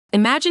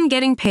Imagine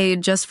getting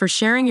paid just for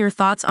sharing your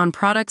thoughts on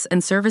products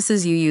and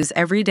services you use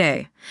every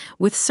day.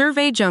 With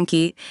Survey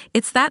Junkie,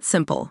 it's that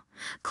simple.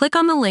 Click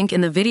on the link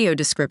in the video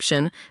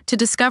description to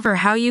discover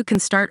how you can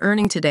start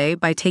earning today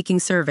by taking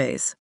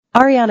surveys.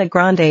 Ariana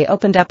Grande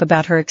opened up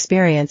about her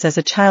experience as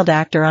a child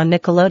actor on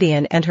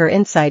Nickelodeon and her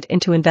insight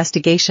into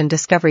Investigation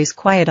Discovery's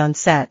Quiet on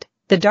Set,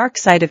 the dark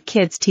side of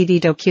kids' TV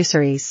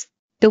docuseries.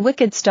 The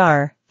Wicked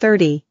star,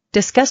 30,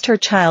 discussed her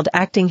child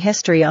acting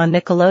history on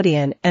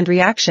Nickelodeon and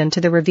reaction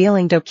to the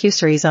revealing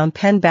docuseries on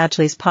Penn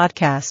Badgley's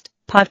podcast,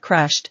 Pod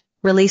Crushed,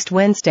 released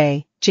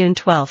Wednesday, June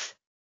 12.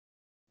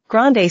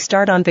 Grande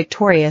starred on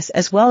Victorious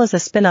as well as a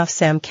spin-off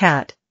Sam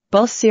Cat,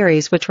 both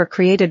series which were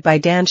created by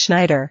Dan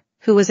Schneider,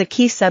 who was a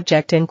key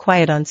subject in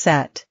Quiet on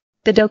Set.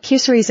 The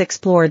docuseries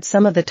explored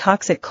some of the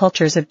toxic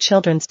cultures of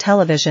children's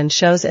television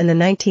shows in the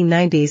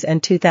 1990s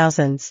and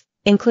 2000s,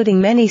 including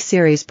many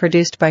series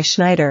produced by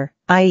Schneider,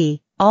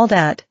 i.e., All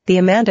That, The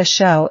Amanda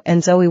Show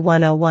and Zoe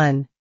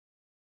 101.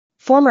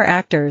 Former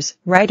actors,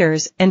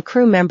 writers, and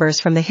crew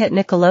members from the hit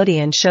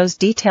Nickelodeon shows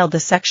detailed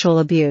the sexual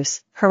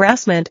abuse,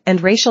 harassment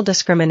and racial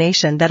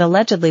discrimination that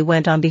allegedly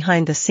went on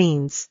behind the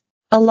scenes.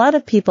 A lot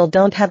of people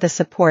don't have the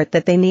support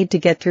that they need to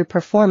get through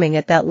performing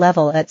at that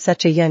level at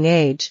such a young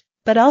age,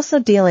 but also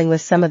dealing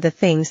with some of the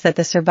things that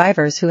the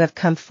survivors who have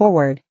come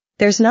forward.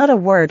 There's not a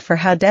word for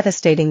how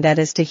devastating that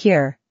is to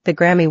hear, the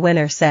Grammy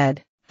winner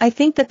said. I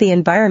think that the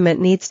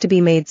environment needs to be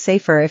made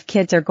safer if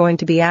kids are going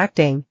to be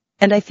acting,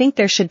 and I think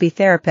there should be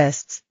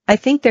therapists. I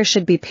think there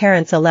should be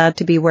parents allowed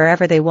to be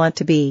wherever they want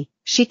to be,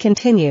 she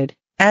continued,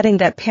 adding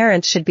that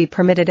parents should be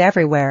permitted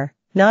everywhere,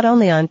 not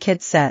only on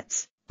kids'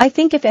 sets. I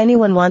think if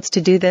anyone wants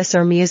to do this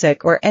or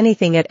music or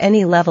anything at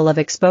any level of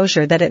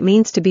exposure that it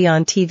means to be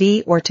on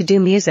TV or to do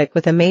music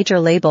with a major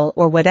label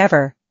or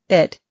whatever,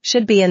 it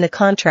should be in the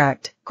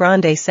contract,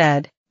 Grande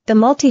said. The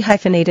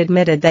multi-hyphenate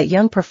admitted that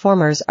young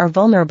performers are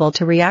vulnerable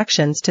to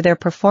reactions to their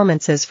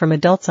performances from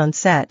adults on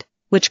set,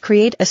 which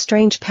create a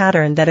strange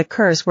pattern that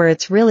occurs where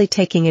it's really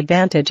taking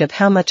advantage of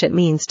how much it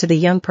means to the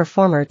young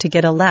performer to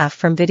get a laugh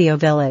from Video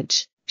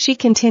Village. She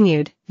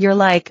continued, "You're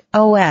like,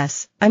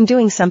 I'm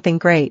doing something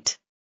great.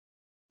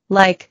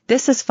 Like,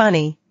 this is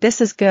funny, this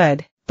is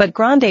good," but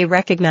Grande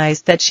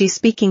recognized that she's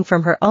speaking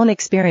from her own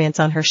experience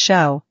on her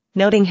show,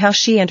 noting how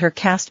she and her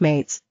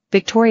castmates,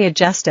 Victoria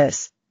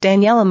Justice,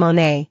 Daniela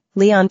Monet,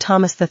 Leon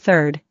Thomas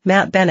III,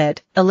 Matt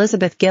Bennett,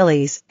 Elizabeth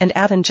Gillies, and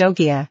Avan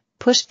Jogia,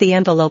 pushed the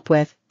envelope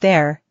with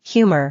their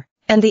humor,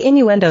 and the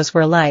innuendos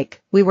were like,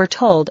 we were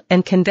told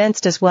and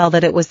convinced as well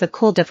that it was the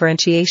cool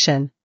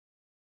differentiation.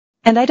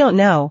 And I don't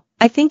know,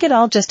 I think it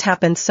all just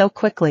happened so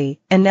quickly,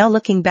 and now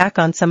looking back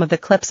on some of the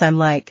clips I'm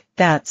like,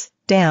 that's,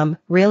 damn,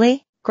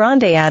 really?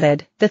 Grande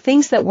added, the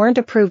things that weren't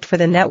approved for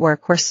the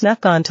network were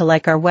snuck onto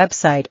like our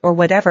website or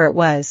whatever it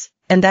was,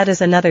 and that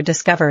is another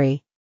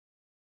discovery.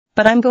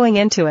 But I'm going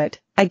into it,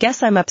 I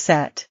guess I'm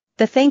upset.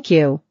 The thank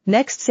you.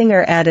 Next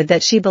singer added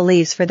that she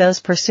believes for those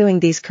pursuing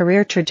these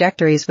career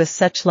trajectories with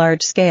such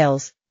large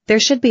scales,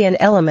 there should be an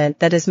element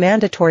that is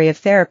mandatory of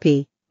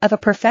therapy, of a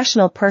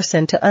professional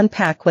person to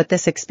unpack what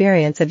this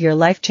experience of your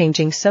life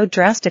changing so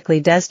drastically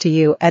does to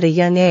you at a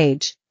young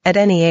age, at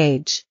any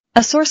age.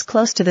 A source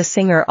close to the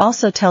singer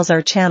also tells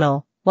our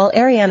channel, while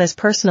Ariana's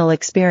personal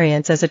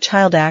experience as a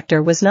child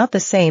actor was not the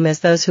same as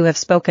those who have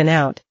spoken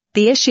out,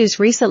 the issues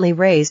recently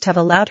raised have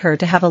allowed her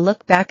to have a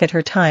look back at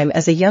her time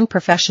as a young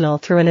professional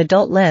through an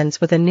adult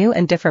lens with a new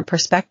and different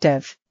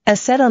perspective. As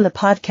said on the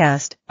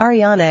podcast,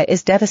 Ariana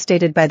is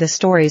devastated by the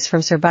stories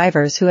from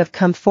survivors who have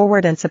come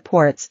forward and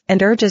supports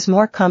and urges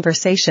more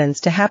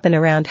conversations to happen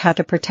around how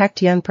to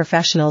protect young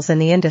professionals in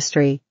the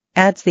industry,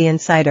 adds The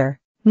Insider.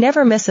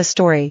 Never miss a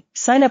story.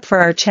 Sign up for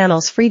our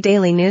channel's free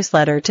daily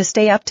newsletter to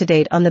stay up to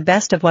date on the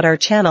best of what our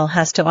channel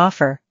has to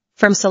offer,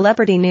 from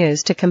celebrity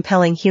news to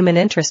compelling human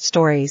interest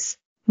stories.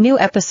 New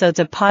episodes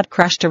of Pod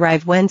Crushed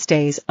arrive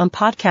Wednesdays on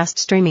podcast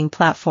streaming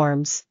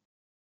platforms.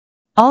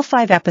 All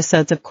 5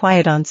 episodes of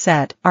Quiet on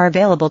Set are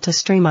available to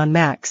stream on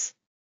Max.